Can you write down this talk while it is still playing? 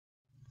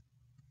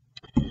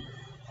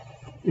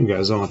Hey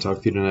guys, I want to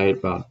talk to you tonight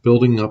about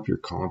building up your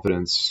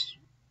confidence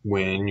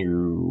when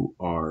you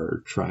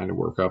are trying to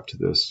work up to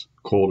this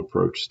cold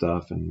approach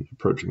stuff and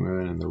approaching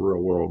women in the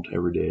real world,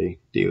 everyday,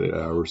 daily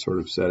hour sort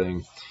of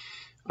setting.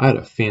 I had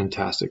a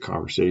fantastic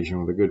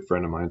conversation with a good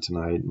friend of mine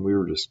tonight, and we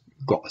were just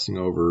glossing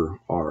over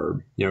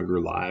our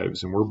younger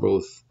lives, and we're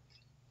both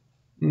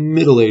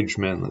middle-aged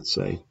men, let's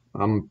say.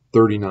 I'm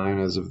 39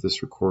 as of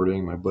this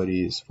recording. My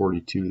buddy is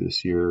 42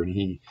 this year, and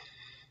he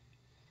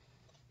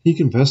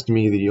confessed to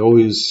me that he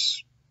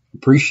always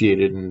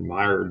appreciated and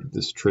admired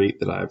this trait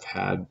that I've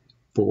had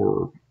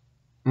for,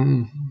 I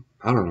don't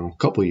know, a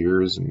couple of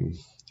years. And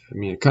I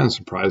mean, it kind of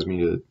surprised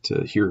me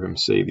to hear him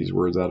say these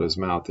words out of his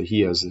mouth, that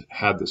he has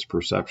had this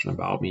perception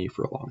about me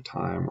for a long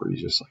time, where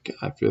he's just like,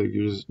 I feel like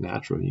you're just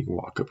natural. You can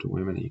walk up to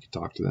women and you can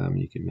talk to them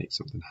and you can make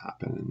something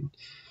happen.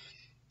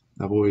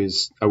 And I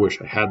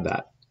wish I had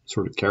that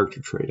sort of character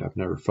trait. I've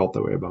never felt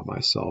that way about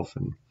myself.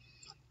 And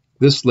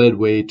this led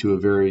way to a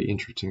very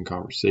interesting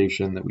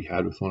conversation that we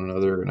had with one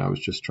another, and I was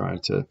just trying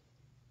to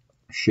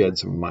shed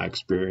some of my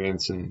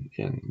experience and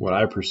what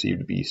I perceive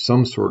to be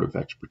some sort of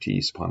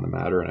expertise upon the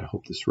matter, and I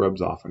hope this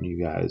rubs off on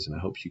you guys, and I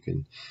hope you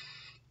can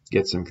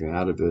get something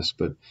out of this.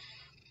 But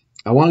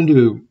I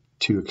wanted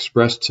to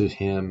express to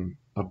him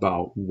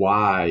about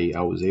why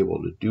I was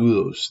able to do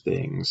those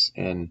things,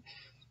 and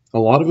a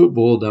lot of it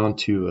boiled down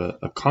to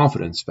a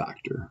confidence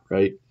factor,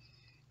 right?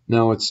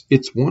 Now,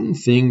 it's one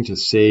thing to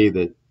say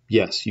that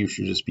yes, you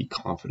should just be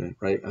confident,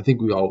 right? I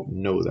think we all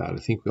know that. I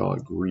think we all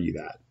agree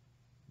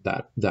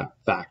that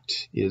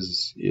fact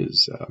is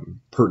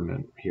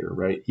pertinent here,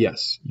 right?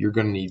 Yes, you're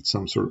going to need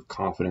some sort of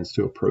confidence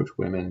to approach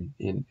women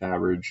in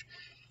average,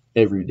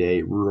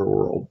 everyday, real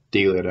world,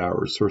 daily at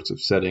hours sorts of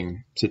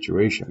setting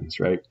situations,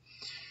 right?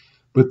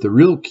 But the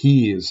real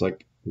key is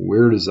like,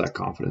 where does that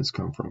confidence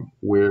come from?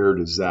 Where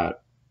does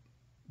that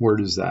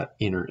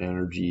inner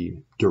energy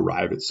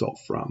derive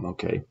itself from?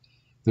 Okay,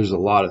 there's a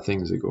lot of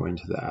things that go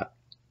into that.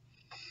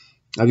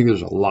 I think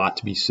there's a lot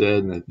to be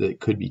said and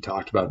that could be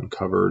talked about and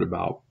covered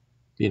about,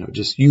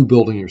 just you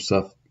building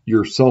yourself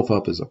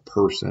up as a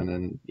person,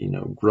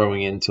 and,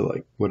 growing into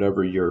like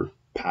whatever your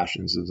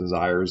passions and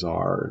desires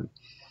are, and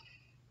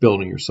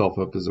building yourself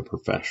up as a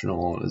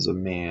professional and as a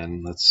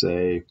man, let's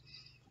say,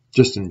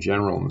 just in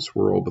general in this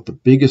world. But the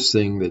biggest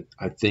thing that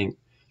I think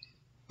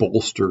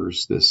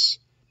bolsters this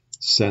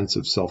sense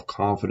of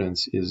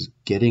self-confidence is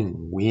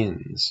getting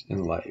wins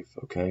in life,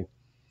 okay?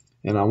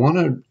 And I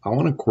want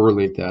to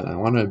correlate that. I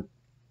want to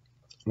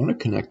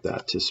connect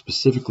that to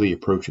specifically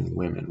approaching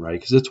women, right?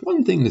 Because it's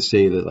one thing to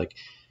say that like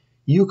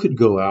you could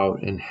go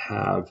out and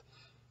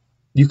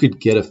you could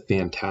get a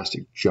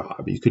fantastic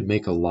job, you could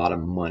make a lot of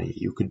money,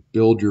 you could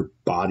build your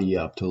body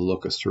up to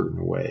look a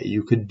certain way,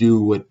 you could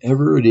do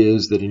whatever it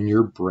is that in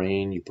your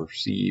brain you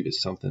perceive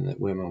as something that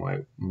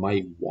women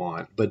might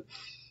want, but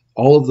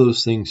all of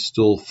those things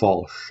still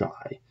fall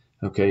shy,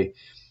 okay?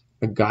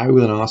 A guy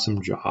with an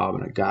awesome job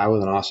and a guy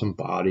with an awesome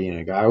body and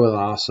a guy with an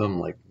awesome,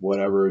 like,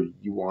 whatever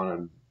you want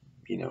to,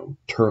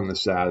 term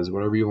this as,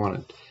 whatever you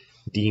want to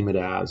deem it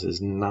as,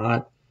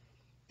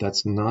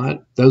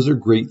 those are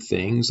great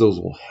things. Those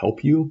will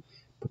help you,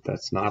 but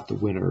that's not the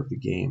winner of the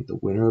game. The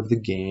winner of the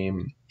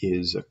game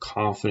is a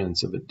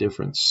confidence of a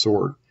different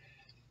sort.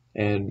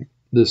 And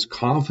this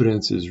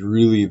confidence is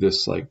really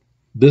this, like,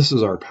 this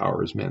is our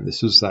power as men.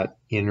 This is that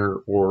inner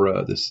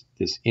aura, this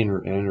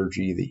inner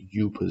energy that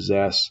you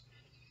possess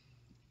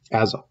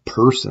as a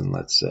person,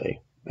 let's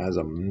say. As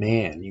a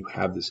man, you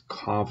have this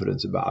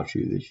confidence about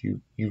you that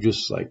you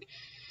just like,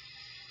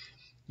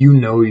 you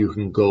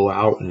can go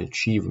out and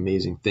achieve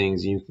amazing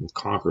things, and you can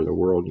conquer the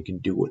world, you can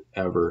do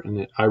whatever.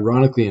 And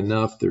ironically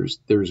enough,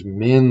 there's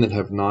men that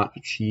have not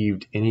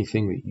achieved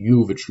anything that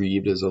you've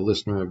achieved as a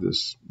listener of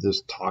this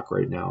talk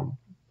right now.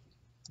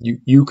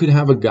 You could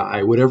have a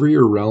guy, whatever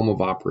your realm of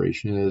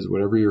operation is,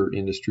 whatever your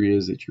industry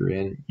is that you're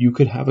in, you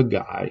could have a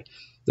guy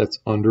that's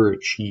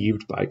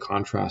underachieved by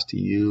contrast to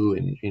you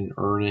in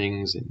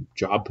earnings and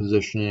job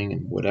positioning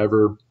and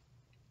whatever.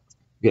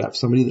 You could have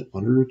somebody that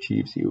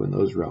underachieves you in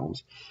those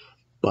realms,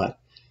 but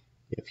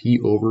if he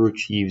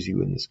overachieves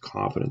you in this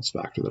confidence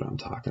factor that I'm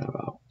talking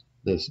about,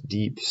 this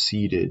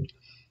deep-seated,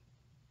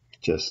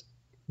 just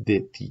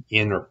the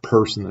inner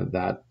person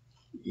that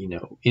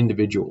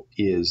individual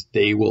is,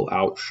 they will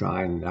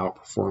outshine and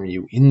outperform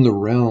you in the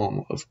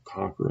realm of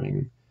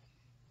conquering,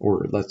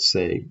 or let's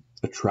say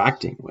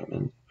attracting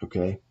women.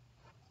 Okay,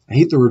 I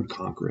hate the word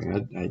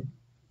conquering. I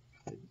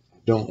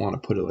don't want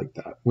to put it like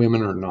that.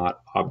 Women are not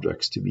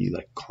objects to be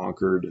like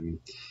conquered, and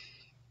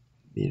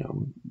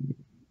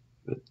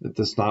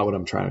that's not what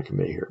I'm trying to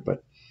convey here.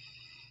 But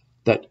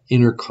that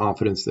inner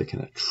confidence that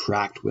can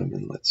attract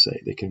women, let's say,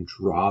 that can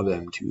draw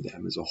them to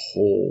them, is a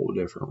whole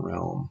different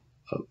realm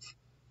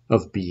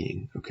of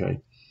being. Okay.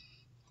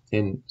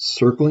 And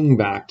circling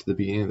back to the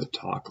beginning of the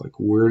talk, like,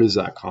 where does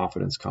that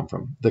confidence come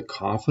from? The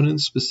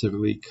confidence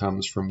specifically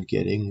comes from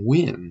getting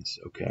wins,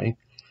 okay?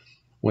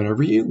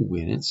 Whenever you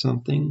win at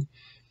something,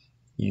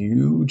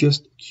 you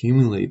just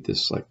accumulate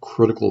this like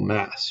critical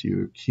mass.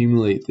 You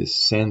accumulate this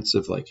sense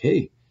of like,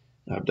 hey,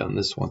 I've done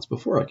this once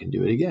before, I can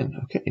do it again.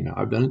 Okay, now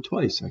I've done it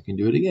twice, I can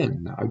do it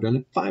again. Now I've done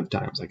it 5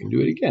 times, I can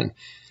do it again.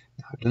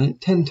 Now I've done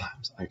it 10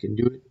 times, I can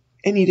do it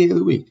any day of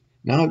the week.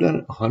 Now I've done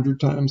it 100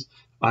 times.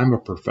 I'm a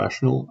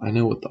professional. I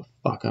know what the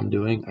fuck I'm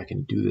doing. I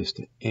can do this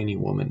to any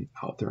woman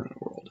out there in the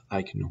world.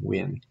 I can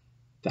win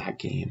that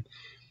game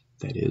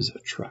that is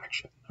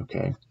attraction,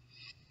 okay?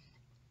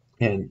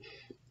 And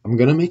I'm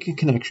going to make a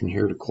connection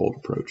here to cold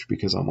approach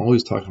because I'm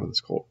always talking about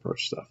this cold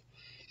approach stuff.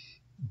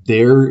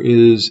 There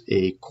is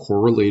a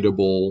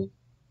correlatable,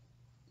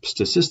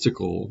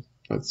 statistical,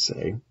 let's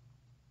say,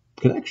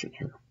 connection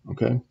here,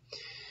 okay?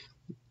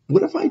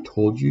 What if I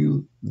told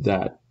you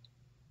that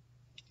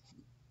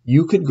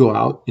you could go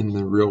out in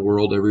the real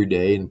world every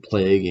day and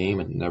play a game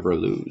and never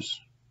lose,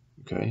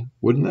 okay?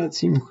 Wouldn't that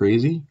seem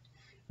crazy,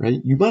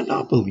 right? You might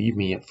not believe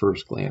me at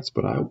first glance,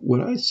 but what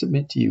I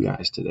submit to you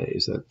guys today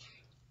is that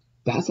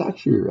that's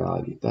actually a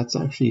reality. That's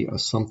actually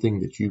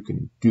something that you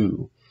can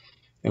do.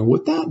 And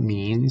what that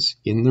means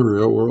in the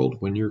real world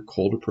when you're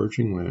cold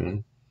approaching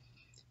women,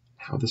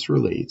 how this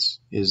relates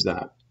is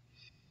that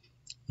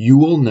you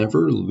will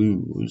never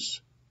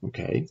lose,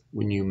 okay,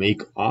 when you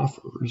make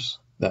offers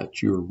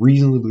that you're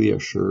reasonably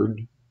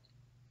assured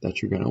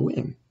that you're going to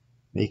win.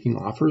 Making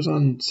offers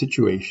on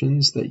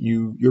situations that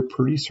you're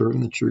pretty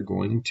certain that you're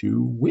going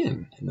to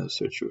win in those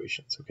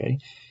situations, okay?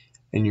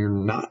 And you're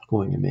not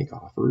going to make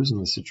offers in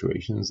the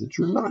situations that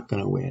you're not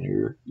going to win,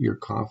 or you're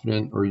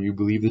confident or you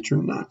believe that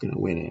you're not going to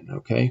win in,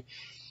 okay?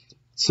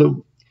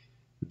 So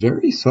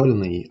very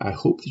suddenly, I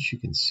hope that you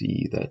can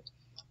see that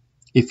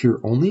if you're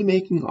only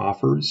making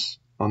offers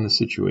on the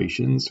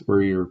situations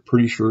where you're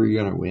pretty sure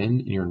you're going to win,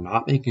 and you're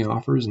not making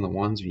offers on the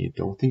ones where you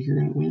don't think you're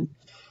going to win,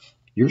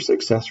 your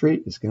success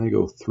rate is going to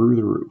go through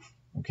the roof,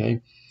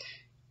 okay?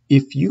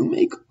 If you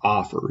make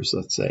offers,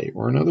 let's say,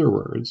 or in other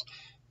words,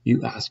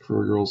 you ask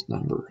for a girl's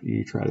number,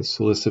 you try to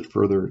solicit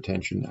further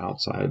attention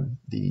outside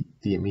the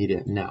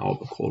immediate now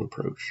of a cold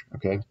approach,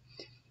 okay?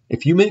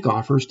 If you make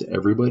offers to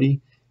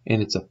everybody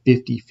and it's a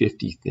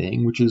 50-50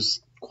 thing, which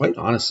is quite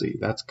honestly,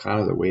 that's kind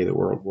of the way the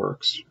world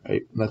works,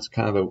 right? That's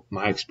kind of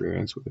my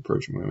experience with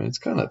approaching women. It's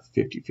kind of a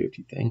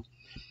 50-50 thing.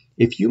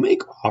 If you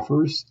make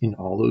offers in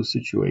all those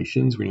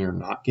situations when you're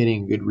not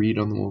getting a good read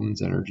on the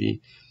woman's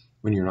energy,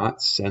 when you're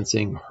not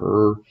sensing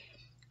her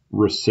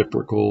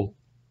reciprocal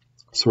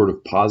sort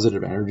of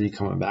positive energy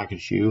coming back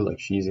at you, like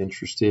she's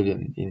interested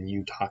in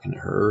you talking to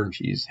her and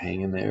she's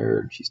hanging there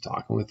and she's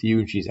talking with you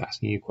and she's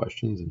asking you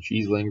questions and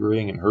she's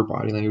lingering and her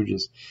body language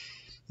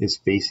is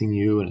facing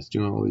you and it's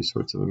doing all these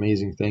sorts of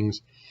amazing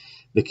things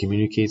that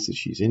communicates that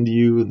she's into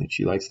you and that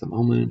she likes the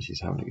moment and she's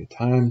having a good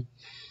time.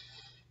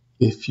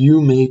 If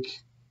you make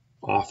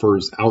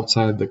offers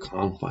outside the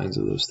confines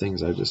of those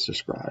things I just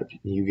described,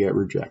 you get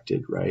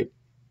rejected, right?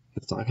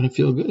 It's not going to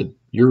feel good.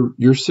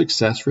 Your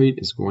success rate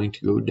is going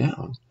to go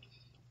down.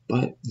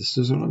 But this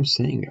is what I'm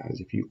saying, guys.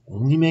 If you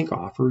only make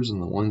offers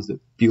on the ones that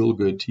feel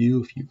good to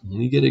you, if you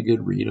only get a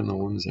good read on the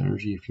woman's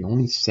energy, if you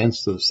only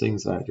sense those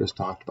things that I just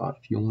talked about,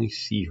 if you only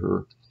see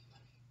her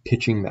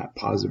pitching that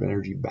positive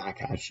energy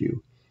back at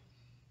you,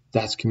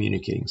 that's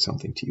communicating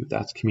something to you.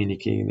 That's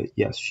communicating that,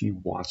 yes, she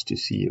wants to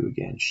see you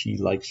again. She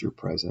likes your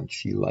presence.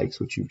 She likes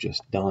what you've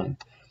just done.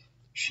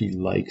 She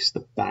likes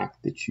the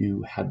fact that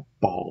you had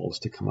balls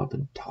to come up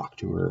and talk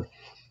to her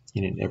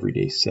in an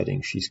everyday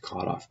setting. She's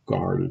caught off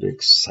guard. It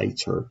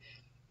excites her.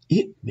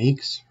 It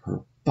makes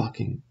her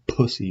fucking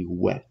pussy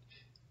wet.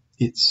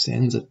 It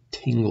sends a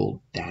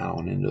tingle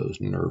down into those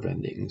nerve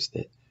endings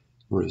that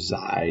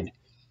reside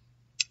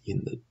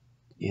in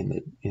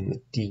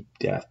the deep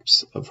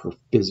depths of her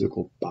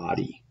physical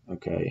body,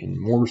 okay, and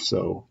more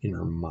so in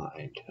her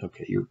mind,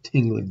 okay. You're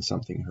tingling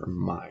something in her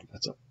mind.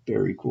 That's a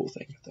very cool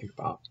thing to think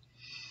about.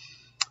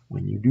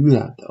 When you do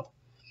that, though,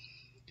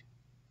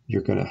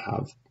 you're going to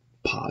have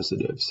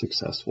positive,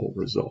 successful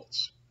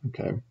results,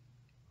 okay?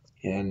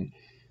 And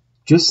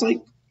just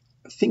like,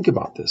 think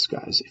about this,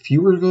 guys. If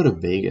you were to go to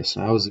Vegas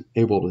and I was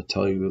able to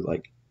tell you,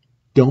 like,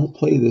 don't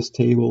play this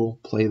table,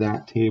 play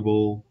that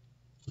table,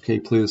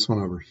 okay, play this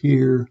one over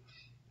here,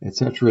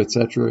 etc.,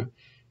 etc.,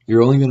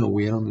 you're only going to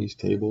win on these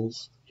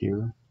tables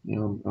here. You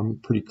know,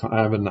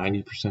 I have a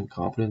 90%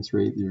 confidence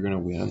rate that you're going to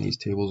win on these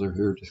tables over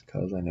here just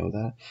because I know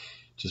that.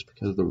 Just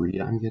because of the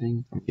read I'm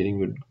getting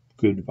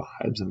good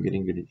vibes, I'm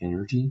getting good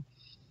energy.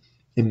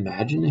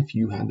 Imagine if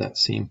you had that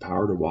same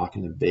power to walk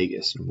into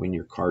Vegas and win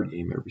your card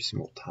game every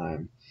single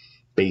time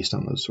based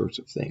on those sorts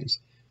of things.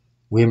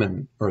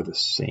 Women are the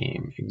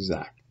same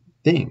exact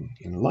thing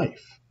in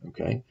life,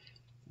 okay?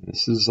 And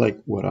this is like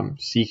what I'm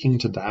seeking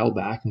to dial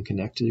back and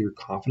connect to your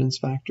confidence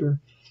factor.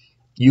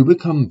 You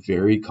become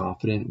very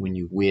confident when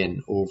you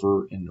win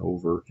over and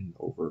over and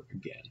over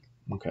again,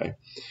 okay?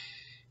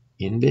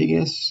 In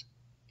Vegas,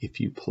 if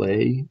you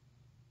play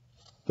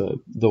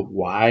the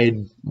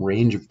wide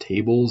range of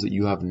tables that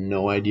you have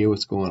no idea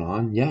what's going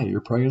on, yeah,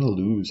 you're probably going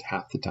to lose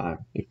half the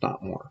time, if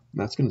not more.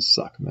 And that's going to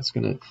suck. And that's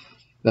going to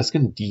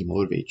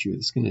demotivate you.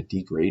 That's going to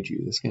degrade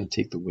you. That's going to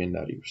take the wind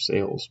out of your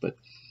sails. But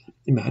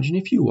imagine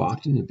if you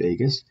walked into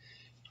Vegas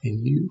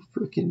and you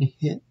freaking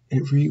hit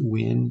every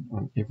win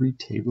on every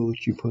table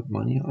that you put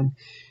money on.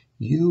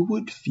 you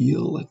would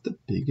feel like the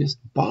biggest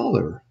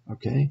baller,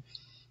 okay?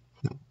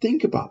 Now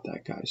think about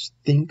that, guys.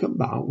 Think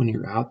about when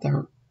you're out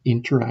there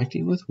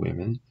interacting with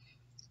women,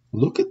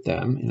 look at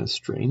them in a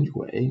strange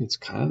way. It's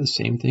kind of the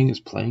same thing as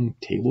playing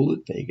table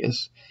at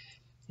Vegas.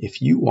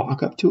 If you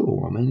walk up to a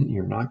woman,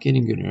 you're not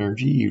getting good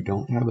energy, you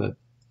don't have a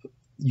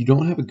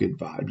good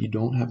vibe, you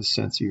don't have a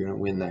sense that you're going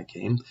to win that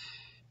game,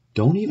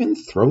 don't even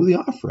throw the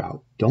offer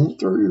out. Don't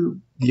throw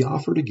the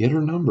offer to get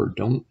her number.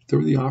 Don't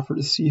throw the offer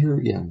to see her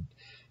again.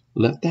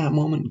 Let that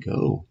moment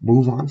go.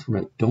 Move on from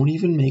it. Don't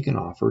even make an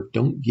offer.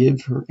 Don't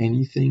give her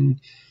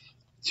anything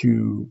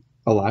to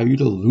allow you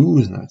to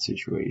lose in that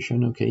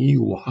situation. Okay,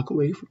 you walk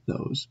away from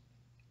those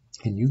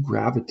and you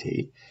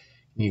gravitate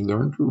and you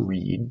learn to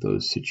read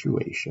those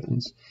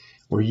situations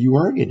where you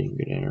are getting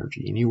good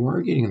energy and you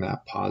are getting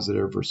that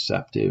positive,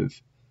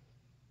 receptive,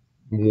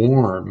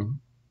 warm,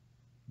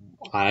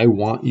 I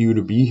want you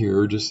to be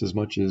here just as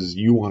much as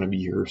you want to be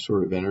here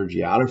sort of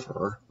energy out of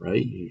her,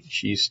 right?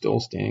 She's still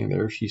standing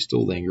there. She's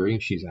still lingering.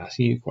 She's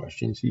asking you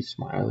questions. She's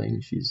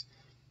smiling. She's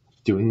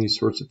doing these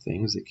sorts of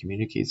things that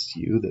communicates to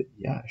you that,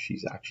 yeah,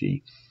 she's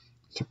actually,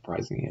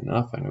 surprisingly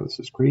enough, I know this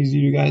is crazy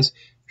to you guys,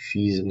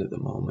 she's into the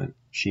moment.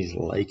 She's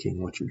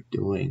liking what you're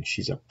doing.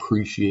 She's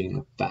appreciating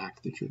the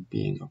fact that you're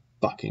being a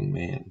fucking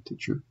man,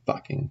 that you're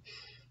fucking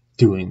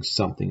doing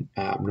something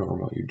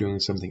abnormal. You're doing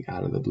something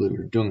out of the blue.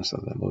 You're doing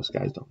something that most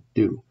guys don't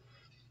do.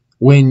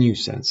 When you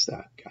sense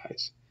that,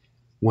 guys,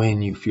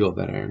 when you feel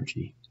that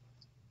energy,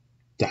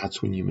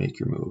 that's when you make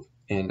your move.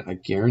 And I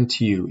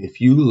guarantee you,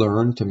 if you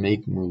learn to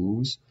make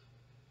moves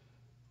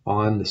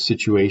on the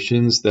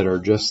situations that are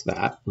just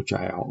that, which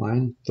I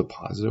outlined, the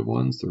positive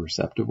ones, the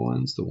receptive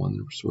ones, the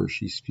ones where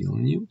she's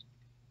feeling you,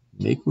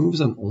 make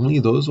moves on only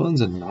those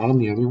ones and not on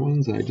the other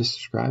ones that I just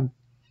described,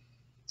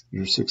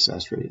 your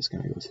success rate is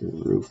going to go through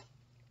the roof.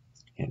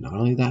 And not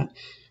only that,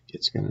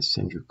 it's going to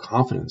send your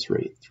confidence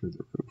rate through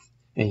the roof.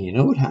 And you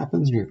know what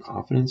happens when your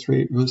confidence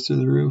rate goes through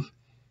the roof?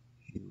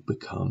 You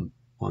become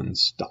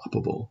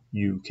unstoppable.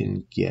 You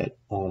can get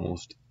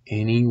almost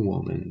any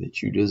woman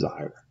that you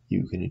desire.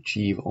 You can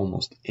achieve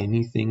almost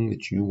anything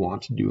that you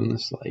want to do in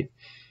this life.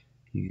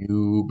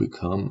 You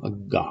become a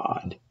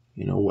god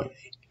in a way.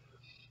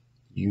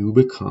 You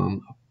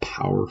become a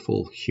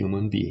powerful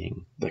human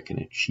being that can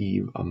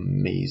achieve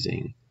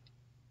amazing,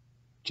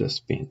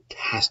 just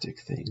fantastic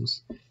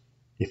things.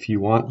 If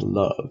you want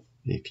love,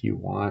 if you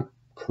want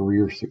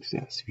career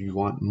success, if you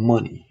want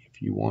money,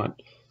 if you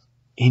want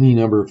any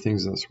number of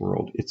things in this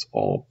world, it's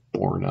all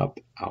born up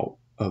out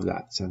of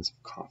that sense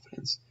of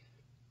confidence.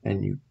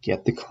 And you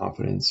get the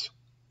confidence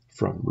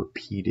from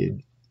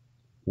repeated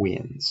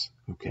wins,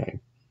 okay?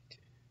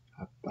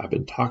 I've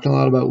been talking a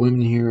lot about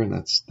women here, and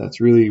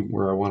that's really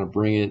where I want to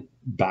bring it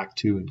back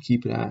to and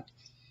keep it at.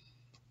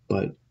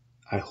 But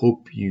I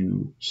hope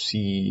you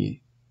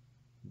see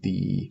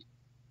the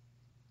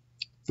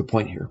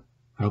point here.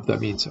 I hope that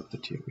means something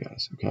to you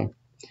guys, okay?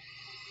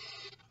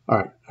 All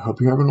right. I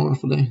hope you're having a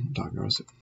wonderful day. Talk to you soon.